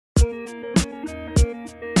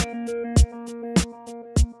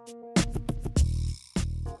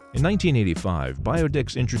In 1985,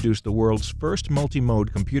 Biodex introduced the world's first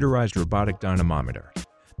multi-mode computerized robotic dynamometer.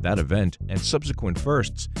 That event and subsequent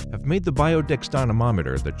firsts have made the Biodex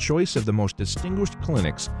dynamometer the choice of the most distinguished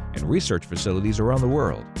clinics and research facilities around the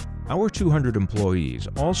world. Our 200 employees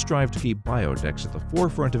all strive to keep Biodex at the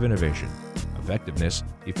forefront of innovation, effectiveness,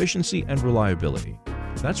 efficiency, and reliability.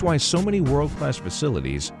 That's why so many world-class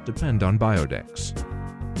facilities depend on Biodex.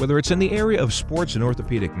 Whether it's in the area of sports and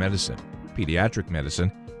orthopedic medicine, pediatric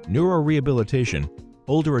medicine, neurorehabilitation,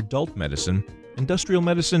 older adult medicine, industrial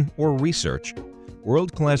medicine, or research,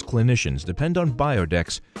 world-class clinicians depend on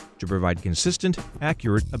Biodex to provide consistent,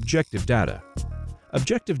 accurate, objective data.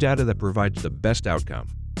 Objective data that provides the best outcome.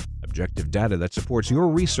 Objective data that supports your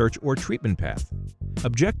research or treatment path.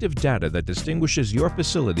 Objective data that distinguishes your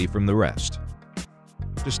facility from the rest.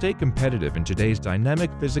 To stay competitive in today's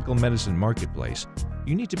dynamic physical medicine marketplace,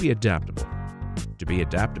 you need to be adaptable. To be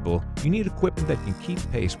adaptable, you need equipment that can keep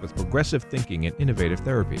pace with progressive thinking and innovative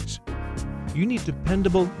therapies. You need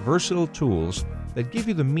dependable, versatile tools that give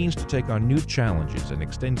you the means to take on new challenges and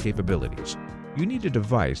extend capabilities. You need a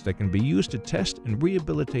device that can be used to test and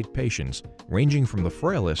rehabilitate patients ranging from the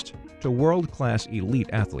frailest to world-class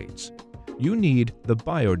elite athletes. You need the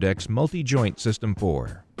Biodex Multi-Joint System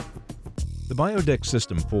 4. The Biodex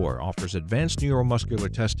System 4 offers advanced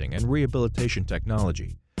neuromuscular testing and rehabilitation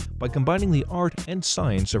technology by combining the art and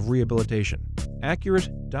science of rehabilitation.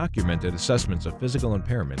 Accurate, documented assessments of physical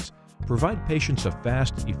impairments provide patients a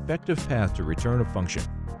fast, effective path to return of function,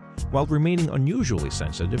 while remaining unusually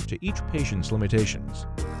sensitive to each patient's limitations.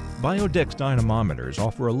 Biodex dynamometers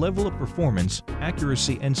offer a level of performance,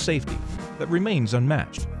 accuracy, and safety that remains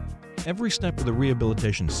unmatched. Every step of the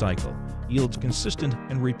rehabilitation cycle yields consistent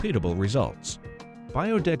and repeatable results.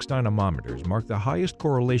 Biodex dynamometers mark the highest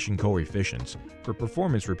correlation coefficients for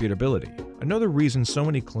performance repeatability. Another reason so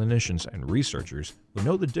many clinicians and researchers who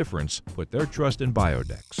know the difference put their trust in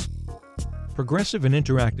Biodex. Progressive and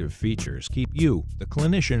interactive features keep you, the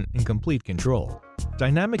clinician, in complete control.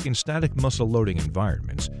 Dynamic and static muscle loading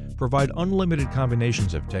environments provide unlimited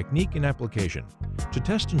combinations of technique and application to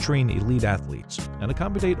test and train elite athletes and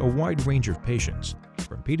accommodate a wide range of patients,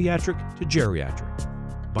 from pediatric to geriatric.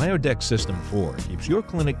 Biodex System 4 keeps your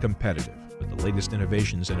clinic competitive with the latest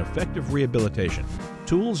innovations in effective rehabilitation,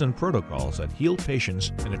 tools and protocols that heal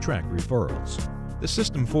patients and attract referrals. The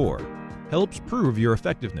System 4 helps prove your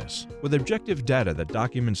effectiveness with objective data that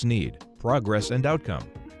documents need, progress, and outcome,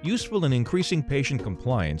 useful in increasing patient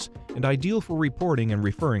compliance and ideal for reporting and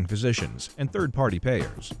referring physicians and third-party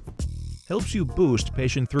payers. Helps you boost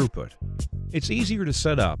patient throughput. It's easier to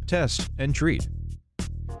set up, test, and treat.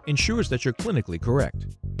 Ensures that you're clinically correct.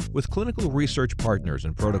 With clinical research partners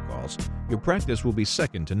and protocols, your practice will be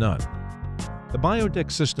second to none. The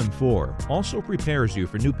Biodex System 4 also prepares you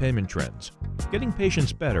for new payment trends, getting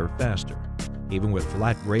patients better faster. Even with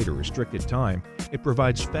flat rate or restricted time, it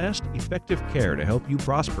provides fast, effective care to help you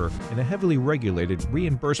prosper in a heavily regulated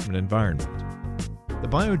reimbursement environment. The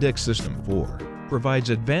Biodex System 4 provides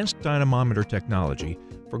advanced dynamometer technology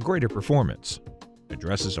for greater performance,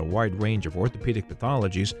 addresses a wide range of orthopedic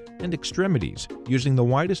pathologies and extremities using the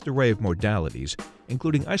widest array of modalities,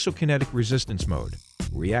 including isokinetic resistance mode,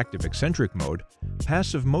 reactive eccentric mode,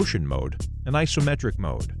 passive motion mode, and isometric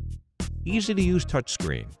mode. Easy-to-use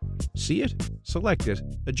touchscreen. See it, select it,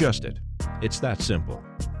 adjust it. It's that simple.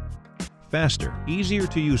 Faster,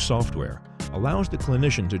 easier-to-use software allows the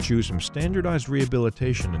clinician to choose from standardized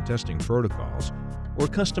rehabilitation and testing protocols or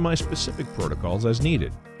customize specific protocols as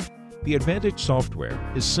needed. The Advantage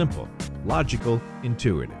software is simple, logical,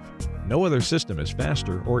 intuitive. No other system is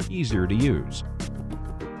faster or easier to use.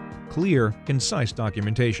 Clear, concise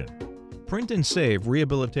documentation. Print and save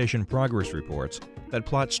rehabilitation progress reports that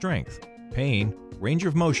plot strength, pain, range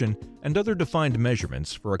of motion, and other defined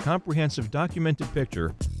measurements for a comprehensive documented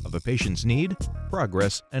picture of a patient's need,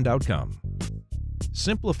 progress, and outcome.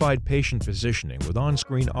 Simplified patient positioning with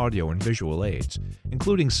on-screen audio and visual aids,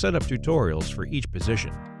 including setup tutorials for each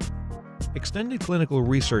position. Extended clinical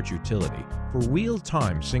research utility for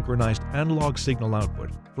real-time synchronized analog signal output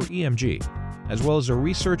for EMG, as well as a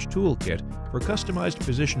research toolkit for customized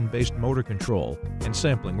position-based motor control and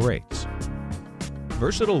sampling rates.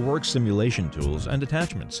 Versatile work simulation tools and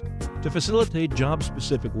attachments to facilitate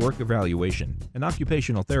job-specific work evaluation and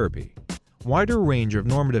occupational therapy. Wider range of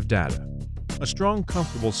normative data. A strong,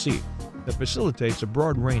 comfortable seat that facilitates a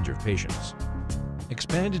broad range of patients.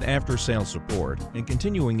 Expanded after-sales support and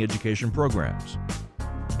continuing education programs.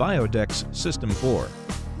 Biodex System 4,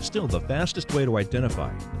 still the fastest way to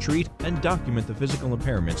identify, treat, and document the physical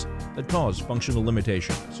impairments that cause functional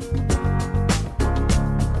limitations.